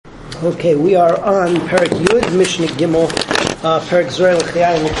Okay, we are on Perek Yud, Mishnah Gimel, Perek Zerei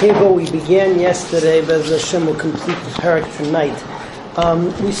L'Chayayim Mekeva. We began yesterday, but Hashem will complete the Perek tonight.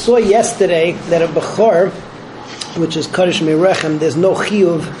 We saw yesterday that a Bechor, which is Kaddish Merechem, there's no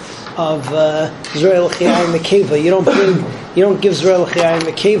chiyuv of Zerei L'Chayayim Mekeva. You don't give Zerei L'Chayayim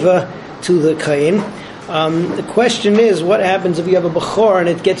Mekeva to the Kayin. The question is, what happens if you have a Bechor and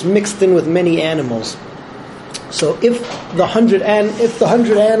it gets mixed in with many animals? So if the 100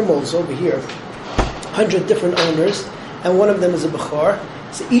 animals over here, 100 different owners, and one of them is a Bechor,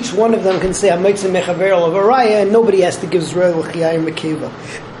 so each one of them can say Hamaitzi Mechaver of Araya, and nobody has to give Zerei L'Chayayim Mekeva,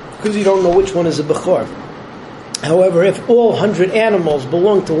 because you don't know which one is a Bechor. However, if all 100 animals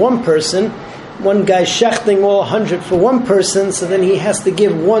belong to one person, one guy's shechting all 100 for one person, so then he has to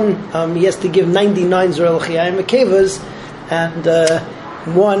give 99 Zerei L'Chayayim Mekevas, and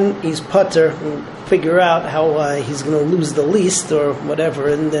one he's putter, figure out how he's going to lose the least or whatever,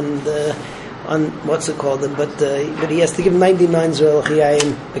 and then but he has to give 99 Zerei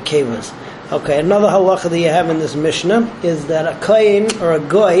L'Chayayim Mekevas. Okay, another halacha that you have in this Mishnah is that a kain or a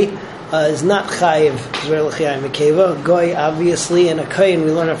goy is not chayiv Zerei L'Chayayim Mekeva. A goy, obviously, and a kain,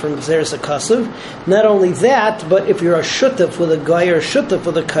 we learn it from Zeres HaKasuv. Not only that, but if you're a shutaf with a goy or a shutaf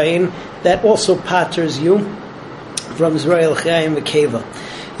with a kain, that also patters you from Zerei L'Chayayim Mekeva.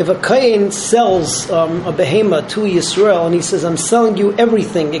 If a kain sells a behema to Yisrael and he says, I'm selling you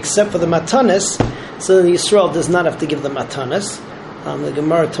everything except for the matanis, so then Yisrael does not have to give the matanis. The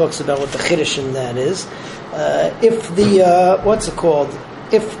Gemara talks about what the chiddush in that is. If the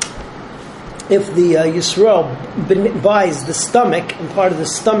Yisrael buys the stomach, and part of the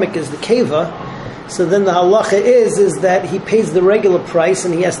stomach is the keva, so then the halacha is that he pays the regular price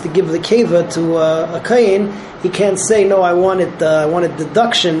and he has to give the keva to a kain. He can't say, no, I wanted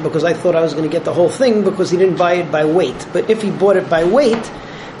deduction because I thought I was going to get the whole thing, because he didn't buy it by weight. But if he bought it by weight,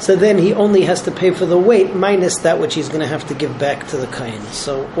 so then he only has to pay for the weight minus that which he's going to have to give back to the kain.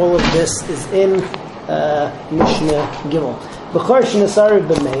 So all of this is in Mishnah Gimel. Bechor shenasari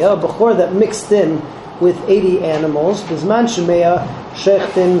b'meya, a bechor that mixed in with 80 animals, bizman shemeya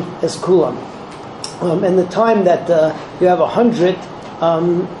shechtin es kulam. And the time that you have 100,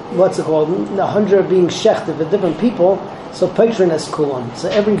 100 are being shechted for different people, so patron es kulam. So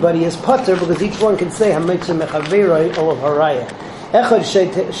everybody is pater because each one can say Hamaitzi Mechaveroi of Haraya. Echad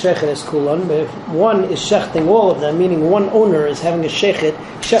shechet es kulam, but if one is shechting all of them, meaning one owner is having a shecht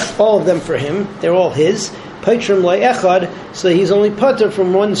all of them for him, they're all his. Patron loy echad, so he's only pater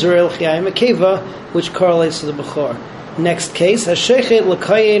from one Zerei L'Chayayim Mekeva, which correlates to the Bechor. Next case, Hashechet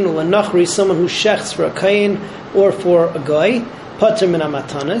l'kayin u'lenachri, someone who shechts for a kayin or for a guy, pater min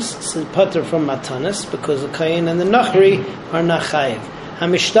matanis, so pater from matanis, because the kayin and the nachri are not chayiv.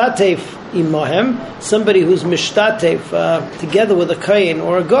 Hamishtatef imahem, somebody who's mishtatef together with a kayin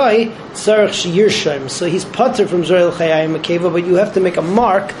or a guy, tzarech sheyirshim, so he's pater from Zerei L'Chayayim Mekeva, but you have to make a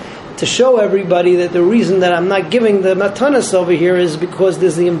mark to show everybody that the reason that I'm not giving the matanis over here is because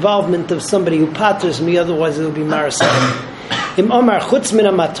there's the involvement of somebody who paters me, otherwise it would be marasai. Im Omar chutz min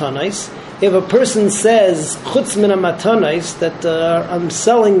matanis, if a person says chutz min matanis, that I'm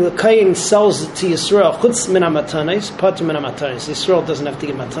selling, the kain sells it to Yisrael, chutz min matanis, pater min matanis, Yisrael doesn't have to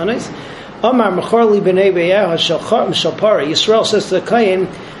give matanis. Omar mechor li b'nei be'yah shalpara, Yisrael says to the kain,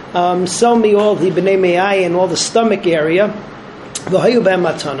 sell me all the b'nei me'ai and all the stomach area, and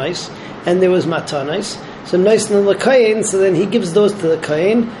there was matanis. So nice in the kain, so then he gives those to the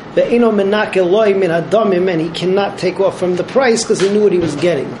kain. And he cannot take off from the price because he knew what he was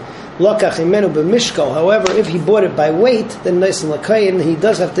getting. However, if he bought it by weight, then nice in the kain, he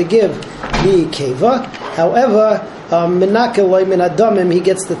does have to give the keva. However, he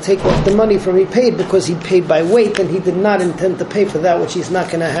gets to take off the money from he paid because he paid by weight and he did not intend to pay for that which he's not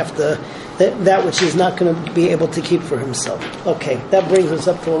going to have to, that which he's not going to be able to keep for himself. Okay, that brings us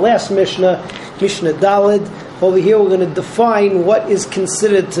up to the last Mishnah, Mishnah Daled. Over here we're going to define what is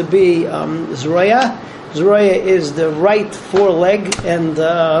considered to be Zeraya. Zeraya is the right foreleg and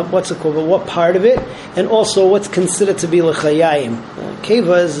what part of it, and also what's considered to be L'Chayayim.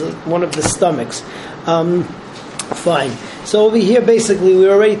 Keva is one of the stomachs. Fine. So over here, basically, we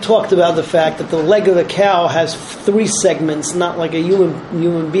already talked about the fact that the leg of the cow has 3 segments, not like a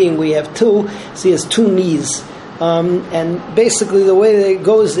human being. We have 2, so he has 2 knees. And basically, the way that it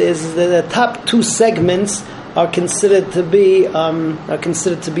goes is that the top 2 segments are considered to be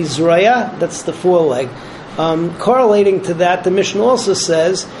Zeraya. That's the foreleg. Correlating to that, the Mishnah also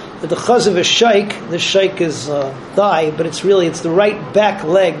says that the chaz of a shaik, the shaik is thigh, but it's the right back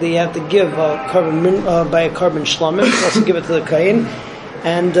leg that you have to give by a carbon shlamim. Also give it to the kain.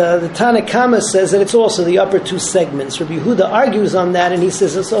 And the Tanakama says that it's also the upper two segments. Rabbi Yehuda argues on that, and he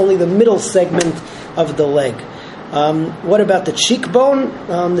says it's only the middle segment of the leg. What about the cheekbone?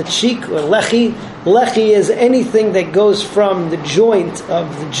 The cheek, or lechi. Lechi is anything that goes from the joint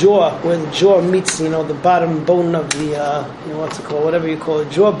of the jaw, where the jaw meets, the bottom bone of the, what's it called, whatever you call it,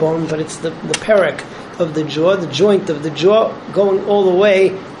 jawbone, but it's the perek of the jaw, the joint of the jaw, going all the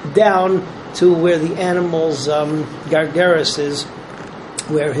way down to where the animal's gargaris is,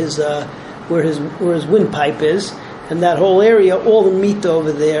 where his windpipe is, and that whole area, all the meat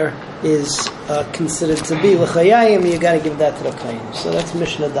over there is considered to be l'chayayim. You got to give that to the kohen. So that's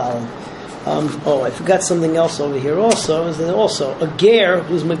Mishnah Dalet. I forgot something else over here. Also, is that also a ger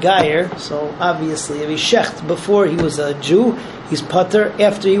who's megayer. So obviously, if he shecht before he was a Jew, he's pater.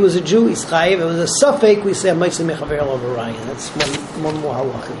 After he was a Jew, he's chayiv. It was a suffix. We say ma'aseh mechaver over Ryan. That's one more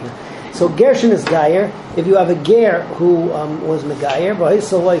halacha here. So Gershon is Gayer. If you have a Ger who was Megayer,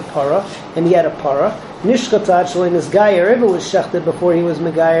 V'hisaloi Para, and he had a Para, Nishchatat Shalin is Gayer. If it was shechted before he was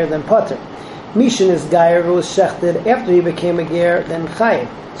Megayer, then Pater. Mishin is Gayer. If it was shechted after he became a Ger, then Chayiv.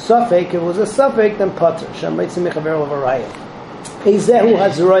 Safek, if it was a Safek, then Pater. Shamaitzi Mechaver Lavaraya. Ezehu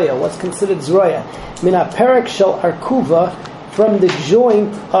HaZroya. What's considered Zroya? Mina Perek Shel Arkuva, from the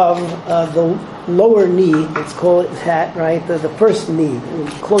joint of the lower knee, let's call it that, right? The first knee,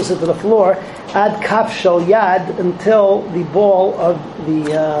 closer to the floor, ad kaf shel yad, until the ball of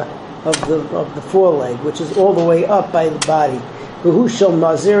the foreleg, which is all the way up by the body. V'hu shel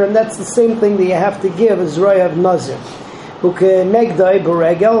nazir, and that's the same thing that you have to give a zroya of nazir. U'kenegdai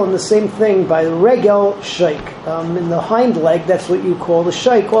b'regel, and the same thing by the regel sheik. In the hind leg, that's what you call the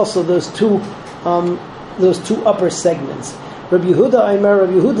sheik. Also, those two upper segments. Rabbi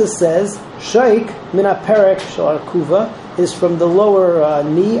Yehuda says, Shaik min perek shel arkuva is from the lower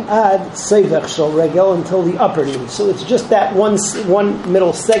knee ad seivech shel regel until the upper knee. So it's just that one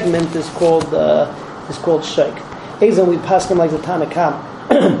middle segment is called shaik. Ezan we pass them like the Tanakam.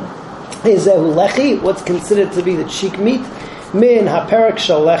 Ezehu lechi, what's considered to be the cheek meat, min haperek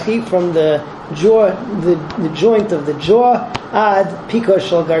shel lechi, from the jaw, the joint of the jaw, ad piko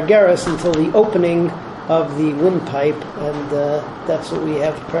shel gargaris, until the opening of the windpipe, and that's what we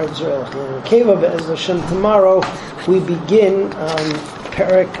have for Israel. Keva Be'ez Hashem, tomorrow we begin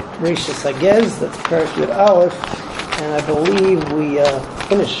Perek Reishis Hagez, that's Perek Yud Aleph, and I believe we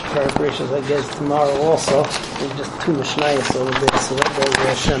finish Perek Reishis Hagez tomorrow also. There's just two Mishnayos over there, so that goes to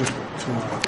Hashem tomorrow.